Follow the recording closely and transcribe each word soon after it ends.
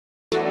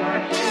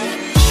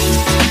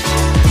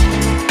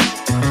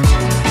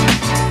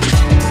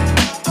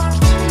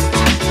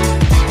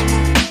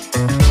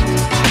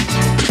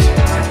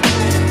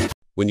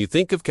When you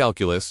think of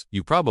calculus,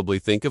 you probably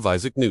think of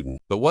Isaac Newton.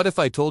 But what if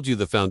I told you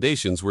the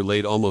foundations were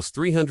laid almost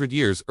 300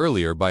 years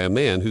earlier by a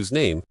man whose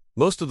name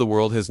most of the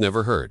world has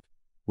never heard?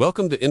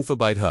 Welcome to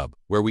InfoByte Hub,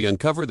 where we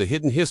uncover the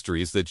hidden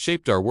histories that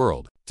shaped our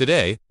world.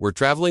 Today, we're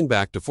traveling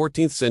back to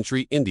 14th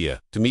century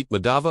India to meet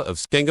Madhava of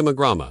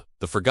Sangamagrama,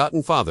 the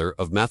forgotten father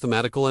of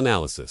mathematical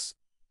analysis.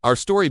 Our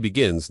story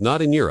begins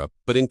not in Europe,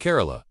 but in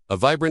Kerala, a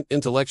vibrant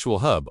intellectual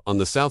hub on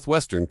the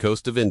southwestern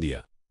coast of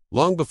India.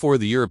 Long before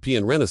the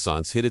European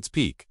Renaissance hit its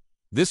peak,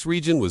 this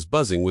region was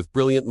buzzing with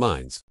brilliant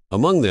minds.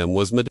 Among them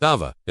was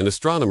Madhava, an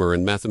astronomer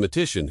and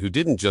mathematician who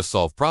didn't just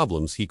solve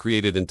problems, he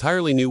created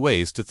entirely new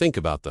ways to think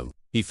about them.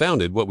 He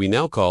founded what we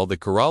now call the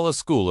Kerala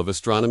School of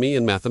Astronomy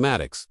and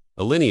Mathematics,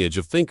 a lineage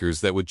of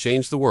thinkers that would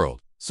change the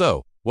world.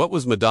 So, what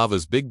was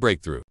Madhava's big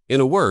breakthrough? In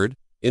a word,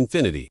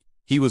 infinity.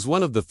 He was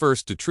one of the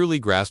first to truly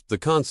grasp the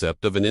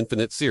concept of an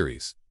infinite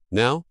series.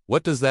 Now,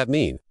 what does that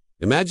mean?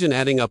 Imagine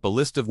adding up a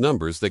list of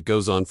numbers that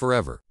goes on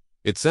forever.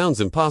 It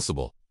sounds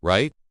impossible,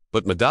 right?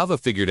 But Madhava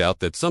figured out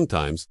that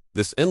sometimes,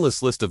 this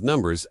endless list of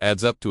numbers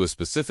adds up to a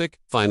specific,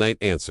 finite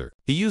answer.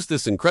 He used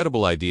this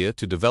incredible idea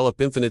to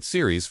develop infinite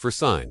series for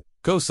sine,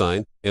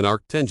 cosine, and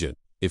arctangent.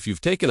 If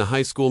you've taken a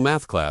high school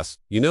math class,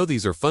 you know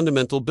these are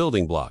fundamental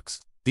building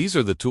blocks. These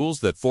are the tools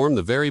that form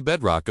the very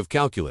bedrock of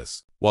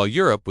calculus. While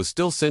Europe was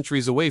still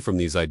centuries away from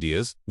these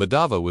ideas,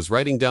 Madhava was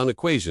writing down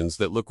equations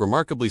that look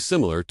remarkably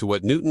similar to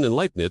what Newton and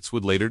Leibniz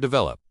would later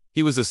develop.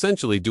 He was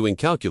essentially doing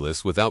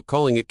calculus without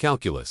calling it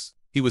calculus.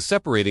 He was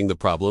separating the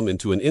problem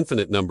into an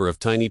infinite number of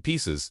tiny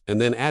pieces and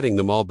then adding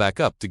them all back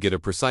up to get a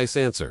precise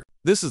answer.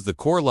 This is the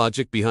core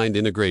logic behind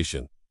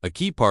integration, a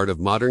key part of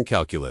modern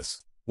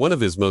calculus. One of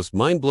his most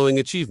mind-blowing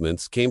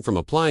achievements came from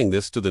applying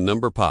this to the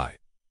number pi.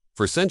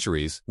 For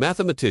centuries,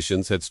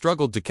 mathematicians had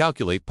struggled to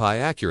calculate pi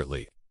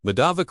accurately.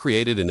 Madhava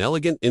created an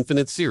elegant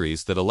infinite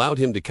series that allowed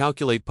him to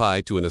calculate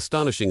pi to an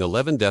astonishing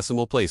 11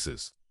 decimal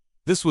places.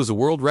 This was a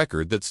world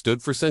record that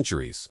stood for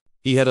centuries.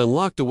 He had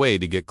unlocked a way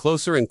to get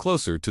closer and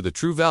closer to the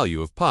true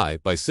value of pi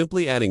by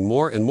simply adding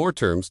more and more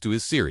terms to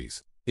his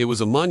series. It was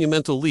a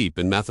monumental leap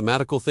in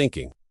mathematical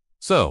thinking.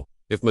 So,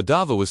 if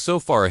Madhava was so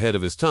far ahead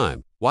of his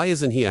time, why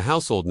isn't he a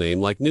household name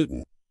like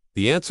Newton?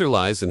 The answer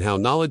lies in how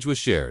knowledge was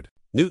shared.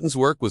 Newton's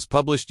work was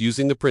published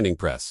using the printing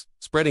press,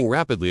 spreading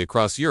rapidly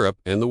across Europe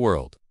and the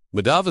world.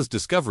 Madhava's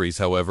discoveries,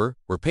 however,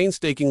 were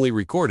painstakingly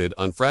recorded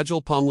on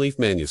fragile palm leaf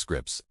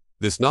manuscripts.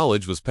 This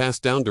knowledge was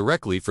passed down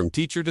directly from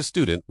teacher to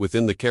student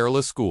within the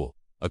Kerala school,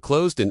 a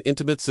closed and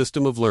intimate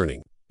system of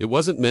learning. It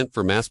wasn't meant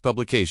for mass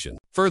publication.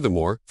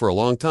 Furthermore, for a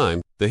long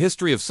time, the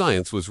history of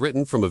science was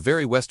written from a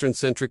very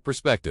Western-centric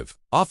perspective,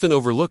 often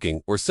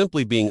overlooking or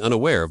simply being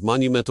unaware of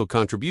monumental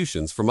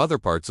contributions from other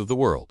parts of the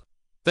world.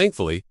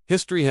 Thankfully,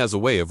 history has a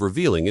way of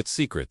revealing its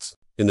secrets.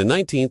 In the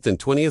 19th and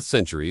 20th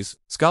centuries,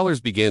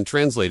 scholars began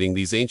translating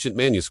these ancient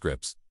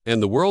manuscripts,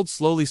 and the world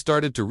slowly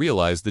started to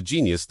realize the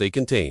genius they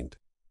contained.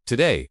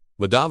 Today,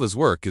 Madhava's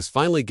work is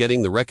finally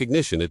getting the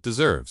recognition it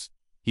deserves.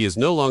 He is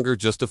no longer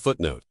just a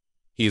footnote.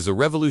 He is a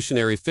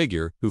revolutionary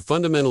figure who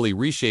fundamentally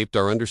reshaped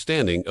our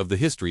understanding of the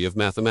history of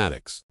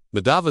mathematics.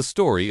 Madhava's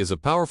story is a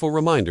powerful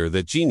reminder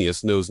that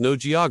genius knows no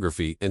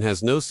geography and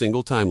has no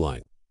single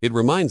timeline. It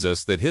reminds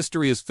us that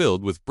history is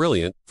filled with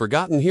brilliant,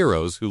 forgotten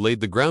heroes who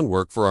laid the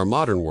groundwork for our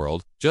modern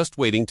world, just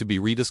waiting to be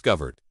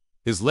rediscovered.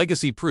 His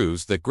legacy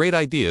proves that great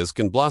ideas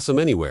can blossom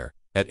anywhere,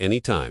 at any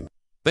time.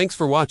 Thanks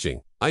for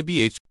watching.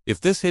 IBH.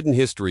 If this hidden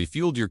history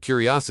fueled your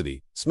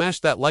curiosity, smash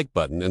that like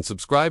button and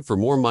subscribe for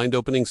more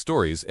mind-opening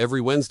stories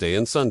every Wednesday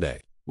and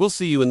Sunday. We'll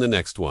see you in the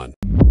next one.